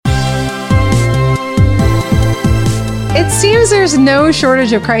seems there's no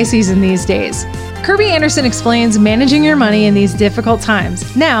shortage of crises in these days. Kirby Anderson explains managing your money in these difficult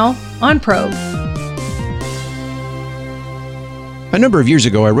times, now on Probe. A number of years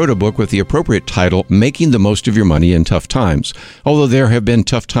ago, I wrote a book with the appropriate title, Making the Most of Your Money in Tough Times. Although there have been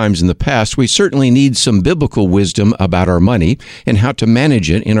tough times in the past, we certainly need some biblical wisdom about our money and how to manage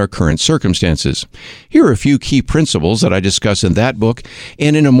it in our current circumstances. Here are a few key principles that I discuss in that book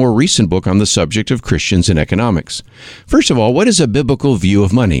and in a more recent book on the subject of Christians and economics. First of all, what is a biblical view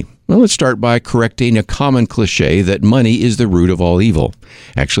of money? Well, let's start by correcting a common cliche that money is the root of all evil.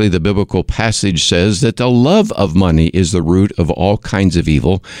 Actually, the biblical passage says that the love of money is the root of all kinds of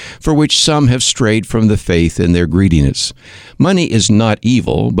evil, for which some have strayed from the faith in their greediness. Money is not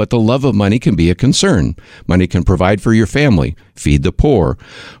evil, but the love of money can be a concern. Money can provide for your family, feed the poor,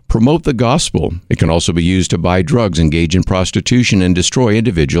 promote the gospel. It can also be used to buy drugs, engage in prostitution, and destroy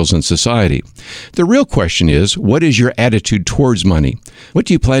individuals and society. The real question is, what is your attitude towards money? What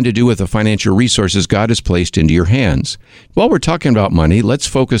do you plan to do with the financial resources God has placed into your hands? While we're talking about money, let's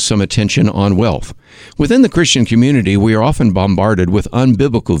focus some attention on wealth. Within the Christian community, we are often bombarded with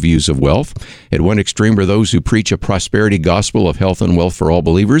unbiblical views of wealth. At one extreme are those who preach a prosperity gospel of health and wealth for all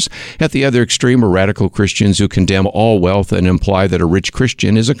believers. At the other extreme are radical Christians who condemn all wealth and imply that a rich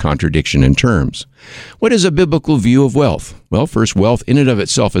Christian is a contradiction in terms. What is a biblical view of wealth? Well, first, wealth in and of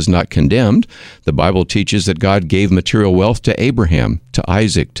itself is not condemned. The Bible teaches that God gave material wealth to Abraham, to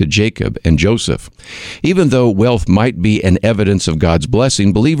Isaac, to Jacob, and Joseph. Even though wealth might be an evidence of God's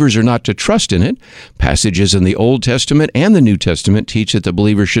blessing, believers are not to trust in it. Passages in the Old Testament and the New Testament teach that the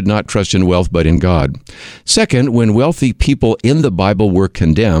believer should not trust in wealth but in God. Second, when wealthy people in the Bible were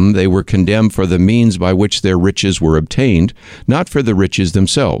condemned, they were condemned for the means by which their riches were obtained, not for the riches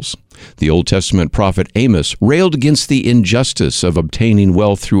themselves. The Old Testament prophet Amos railed against the injustice of obtaining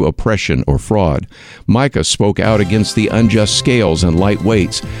wealth through oppression or fraud. Micah spoke out against the unjust scales and light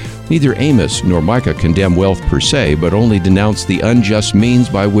weights. Neither Amos nor Micah condemned wealth per se, but only denounced the unjust means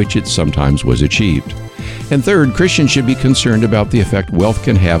by which it sometimes was achieved. And third, Christians should be concerned about the effect wealth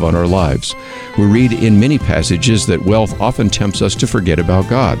can have on our lives. We read in many passages that wealth often tempts us to forget about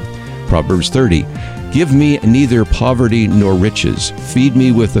God. Proverbs 30, "Give me neither poverty nor riches. Feed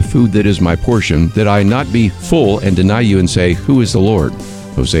me with the food that is my portion, that I not be full and deny you and say, 'Who is the Lord?'"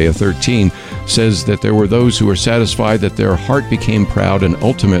 Hosea 13 says that there were those who were satisfied that their heart became proud and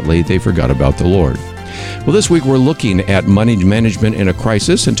ultimately they forgot about the Lord. Well, this week we're looking at money management in a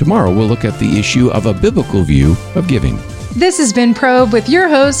crisis, and tomorrow we'll look at the issue of a biblical view of giving. This has been Probe with your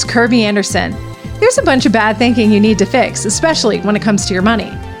host, Kirby Anderson. There's a bunch of bad thinking you need to fix, especially when it comes to your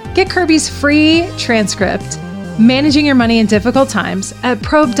money. Get Kirby's free transcript, Managing Your Money in Difficult Times, at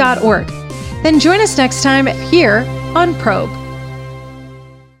probe.org. Then join us next time here on Probe.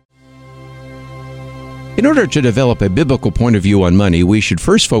 In order to develop a biblical point of view on money, we should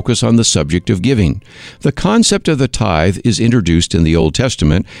first focus on the subject of giving. The concept of the tithe is introduced in the Old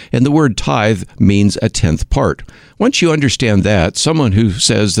Testament, and the word tithe means a tenth part. Once you understand that, someone who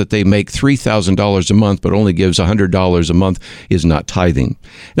says that they make $3,000 a month but only gives $100 a month is not tithing.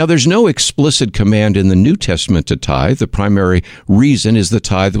 Now, there's no explicit command in the New Testament to tithe. The primary reason is the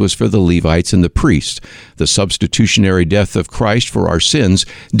tithe was for the Levites and the priests. The substitutionary death of Christ for our sins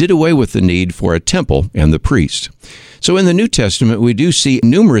did away with the need for a temple and the priest. So in the New Testament, we do see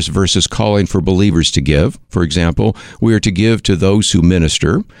numerous verses calling for believers to give. For example, we are to give to those who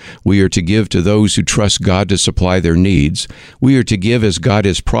minister. We are to give to those who trust God to supply their needs. We are to give as God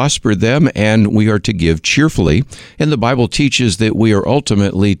has prospered them, and we are to give cheerfully. And the Bible teaches that we are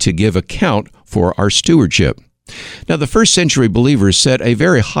ultimately to give account for our stewardship. Now, the first century believers set a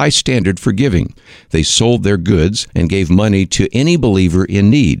very high standard for giving. They sold their goods and gave money to any believer in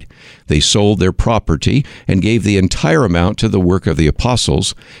need. They sold their property and gave the entire amount to the work of the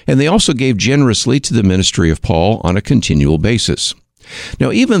apostles, and they also gave generously to the ministry of Paul on a continual basis.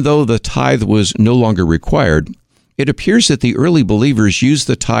 Now, even though the tithe was no longer required, it appears that the early believers used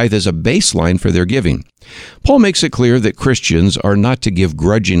the tithe as a baseline for their giving. Paul makes it clear that Christians are not to give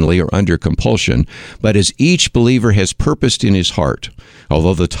grudgingly or under compulsion, but as each believer has purposed in his heart.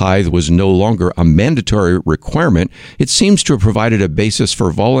 Although the tithe was no longer a mandatory requirement, it seems to have provided a basis for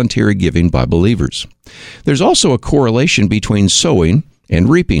voluntary giving by believers. There's also a correlation between sowing and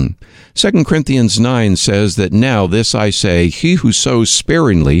reaping. 2 Corinthians 9 says that, "Now this I say, he who sows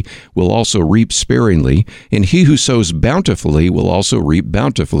sparingly will also reap sparingly, and he who sows bountifully will also reap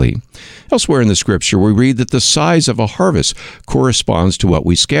bountifully." Elsewhere in the Scripture, we read that the size of a harvest corresponds to what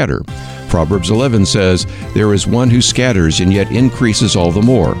we scatter. Proverbs 11 says, "There is one who scatters and yet increases all the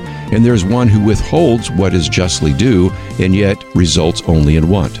more, and there is one who withholds what is justly due and yet results only in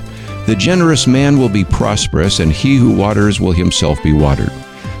want." The generous man will be prosperous, and he who waters will himself be watered.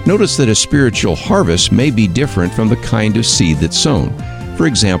 Notice that a spiritual harvest may be different from the kind of seed that's sown. For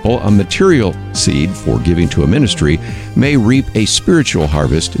example, a material seed for giving to a ministry may reap a spiritual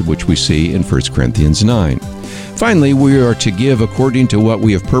harvest, which we see in 1 Corinthians 9. Finally, we are to give according to what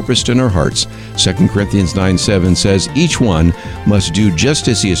we have purposed in our hearts. 2 Corinthians 9:7 says, "Each one must do just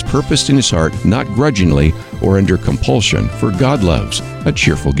as he has purposed in his heart, not grudgingly or under compulsion, for God loves a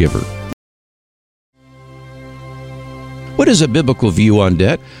cheerful giver." What is a biblical view on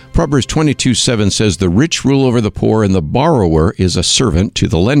debt? Proverbs 22:7 says, "The rich rule over the poor, and the borrower is a servant to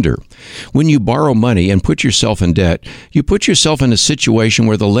the lender." When you borrow money and put yourself in debt, you put yourself in a situation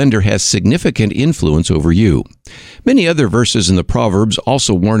where the lender has significant influence over you. Many other verses in the Proverbs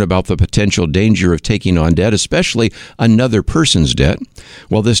also warn about the potential danger of taking on debt, especially another person's debt.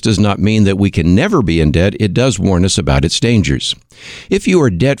 While this does not mean that we can never be in debt, it does warn us about its dangers. If you are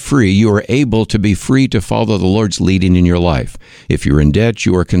debt-free, you are able to be free to follow the Lord's leading in your life. If you're in debt,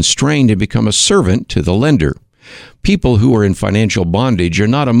 you are constrained and become a servant to the lender. People who are in financial bondage are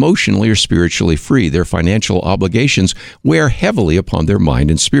not emotionally or spiritually free. Their financial obligations wear heavily upon their mind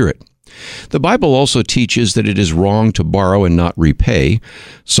and spirit. The Bible also teaches that it is wrong to borrow and not repay.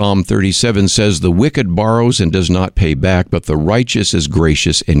 Psalm 37 says, "The wicked borrows and does not pay back, but the righteous is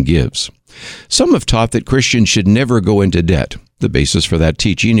gracious and gives." Some have taught that Christians should never go into debt. The basis for that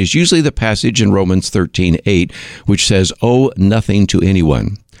teaching is usually the passage in Romans 13:8, which says, "Owe nothing to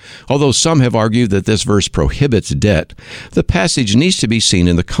anyone." Although some have argued that this verse prohibits debt, the passage needs to be seen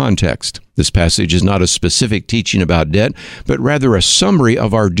in the context. This passage is not a specific teaching about debt, but rather a summary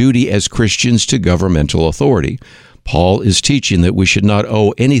of our duty as Christians to governmental authority. Paul is teaching that we should not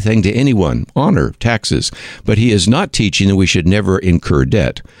owe anything to anyone, honor, taxes, but he is not teaching that we should never incur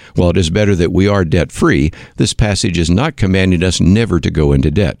debt. While it is better that we are debt-free, this passage is not commanding us never to go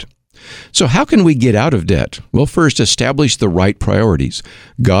into debt. So how can we get out of debt? Well, first, establish the right priorities.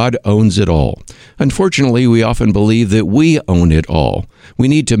 God owns it all. Unfortunately, we often believe that we own it all. We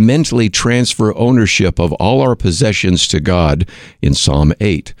need to mentally transfer ownership of all our possessions to God in Psalm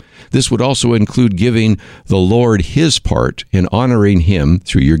 8. This would also include giving the Lord His part and honoring Him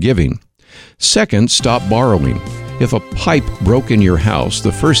through your giving. Second, stop borrowing. If a pipe broke in your house,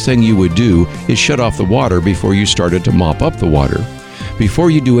 the first thing you would do is shut off the water before you started to mop up the water.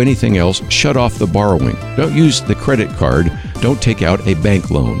 Before you do anything else, shut off the borrowing. Don't use the credit card. Don't take out a bank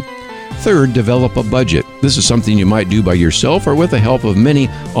loan. Third, develop a budget. This is something you might do by yourself or with the help of many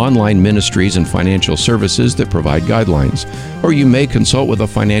online ministries and financial services that provide guidelines. Or you may consult with a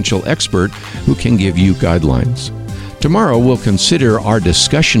financial expert who can give you guidelines. Tomorrow, we'll consider our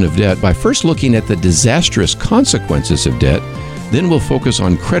discussion of debt by first looking at the disastrous consequences of debt. Then we'll focus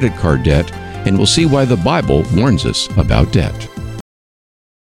on credit card debt, and we'll see why the Bible warns us about debt.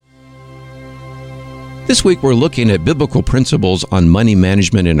 This week, we're looking at biblical principles on money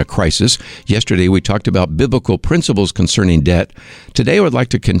management in a crisis. Yesterday, we talked about biblical principles concerning debt. Today, I would like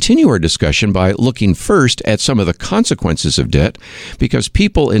to continue our discussion by looking first at some of the consequences of debt, because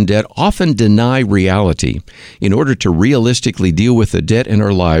people in debt often deny reality. In order to realistically deal with the debt in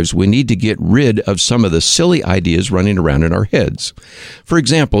our lives, we need to get rid of some of the silly ideas running around in our heads. For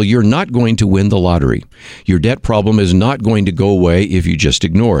example, you're not going to win the lottery. Your debt problem is not going to go away if you just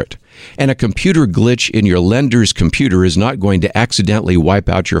ignore it. And a computer glitch in your lender's computer is not going to accidentally wipe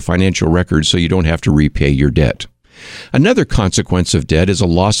out your financial records so you don't have to repay your debt. Another consequence of debt is a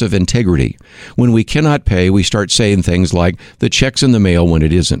loss of integrity. When we cannot pay, we start saying things like, "the check's in the mail," when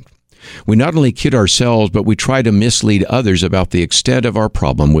it isn't. We not only kid ourselves, but we try to mislead others about the extent of our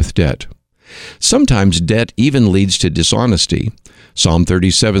problem with debt. Sometimes debt even leads to dishonesty. Psalm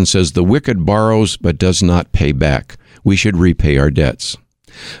 37 says, "The wicked borrows but does not pay back." We should repay our debts.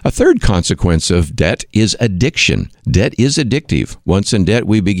 A third consequence of debt is addiction. Debt is addictive. Once in debt,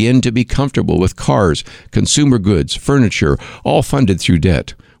 we begin to be comfortable with cars, consumer goods, furniture, all funded through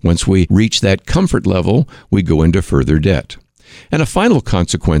debt. Once we reach that comfort level, we go into further debt. And a final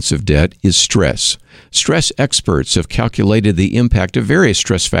consequence of debt is stress. Stress experts have calculated the impact of various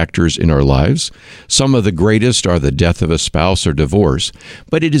stress factors in our lives. Some of the greatest are the death of a spouse or divorce,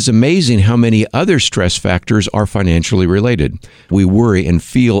 but it is amazing how many other stress factors are financially related. We worry and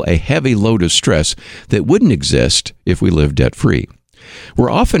feel a heavy load of stress that wouldn't exist if we lived debt-free. We're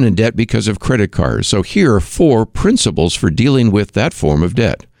often in debt because of credit cards, so here are 4 principles for dealing with that form of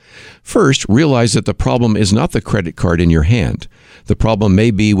debt. First, realize that the problem is not the credit card in your hand. The problem may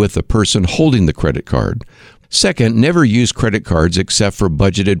be with the person holding the credit card. Second, never use credit cards except for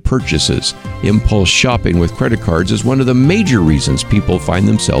budgeted purchases. Impulse shopping with credit cards is one of the major reasons people find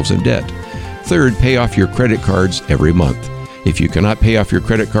themselves in debt. Third, pay off your credit cards every month. If you cannot pay off your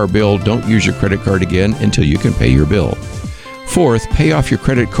credit card bill, don't use your credit card again until you can pay your bill. Fourth, pay off your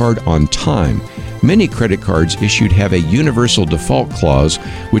credit card on time. Many credit cards issued have a universal default clause,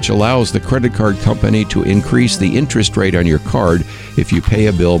 which allows the credit card company to increase the interest rate on your card if you pay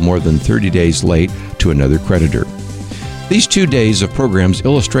a bill more than 30 days late to another creditor. These 2 days of programs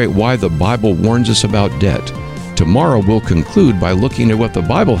illustrate why the Bible warns us about debt. Tomorrow we'll conclude by looking at what the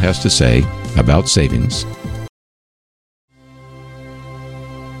Bible has to say about savings.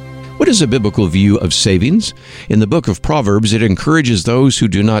 What is a biblical view of savings? In the book of Proverbs, it encourages those who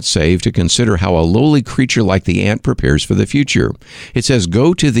do not save to consider how a lowly creature like the ant prepares for the future. It says,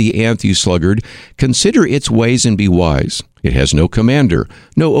 "Go to the ant, you sluggard, consider its ways and be wise. It has no commander,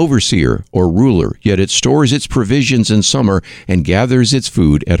 no overseer or ruler, yet it stores its provisions in summer and gathers its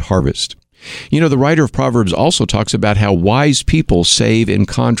food at harvest." You know, the writer of Proverbs also talks about how wise people save in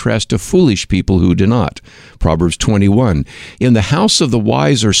contrast to foolish people who do not. Proverbs 21, "In the house of the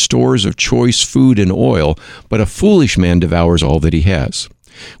wise are stores of choice food and oil, but a foolish man devours all that he has."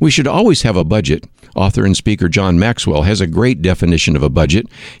 We should always have a budget. Author and speaker John Maxwell has a great definition of a budget.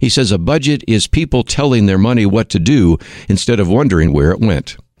 He says a budget is people telling their money what to do instead of wondering where it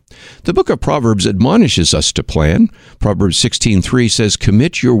went. The book of Proverbs admonishes us to plan. Proverbs 16:3 says,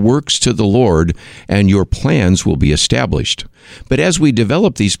 "Commit your works to the Lord, and your plans will be established." But as we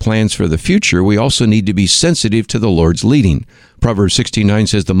develop these plans for the future, we also need to be sensitive to the Lord's leading. Proverbs 16:9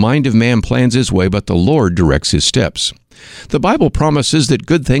 says, "The mind of man plans his way, but the Lord directs his steps." The Bible promises that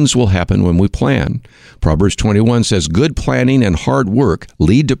good things will happen when we plan. Proverbs 21 says, "Good planning and hard work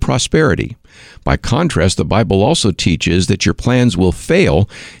lead to prosperity." By contrast, the Bible also teaches that your plans will fail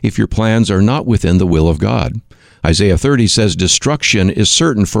if your plans are not within the will of God. Isaiah 30 says, "Destruction is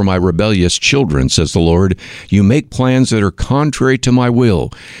certain for my rebellious children, says the Lord. You make plans that are contrary to my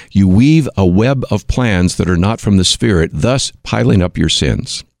will. You weave a web of plans that are not from the Spirit, thus piling up your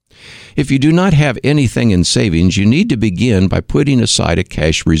sins." If you do not have anything in savings, you need to begin by putting aside a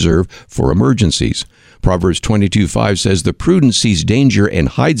cash reserve for emergencies. Proverbs 22:5 says, "The prudent sees danger and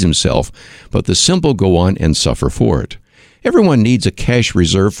hides himself, but the simple go on and suffer for it." Everyone needs a cash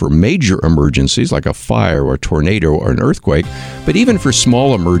reserve for major emergencies like a fire or a tornado or an earthquake, but even for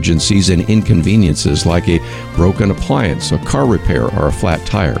small emergencies and inconveniences like a broken appliance, a car repair, or a flat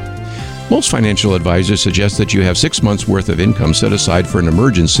tire. Most financial advisors suggest that you have 6 months' worth of income set aside for an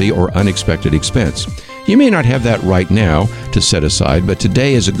emergency or unexpected expense. You may not have that right now to set aside, but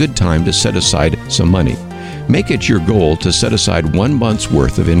today is a good time to set aside some money. Make it your goal to set aside 1 month's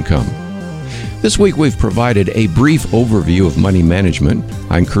worth of income. This week we've provided a brief overview of money management.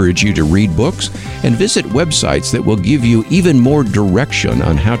 I encourage you to read books and visit websites that will give you even more direction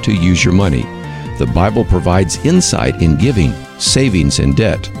on how to use your money. The Bible provides insight in giving, savings, and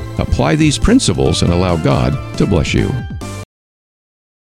debt. Apply these principles and allow God to bless you.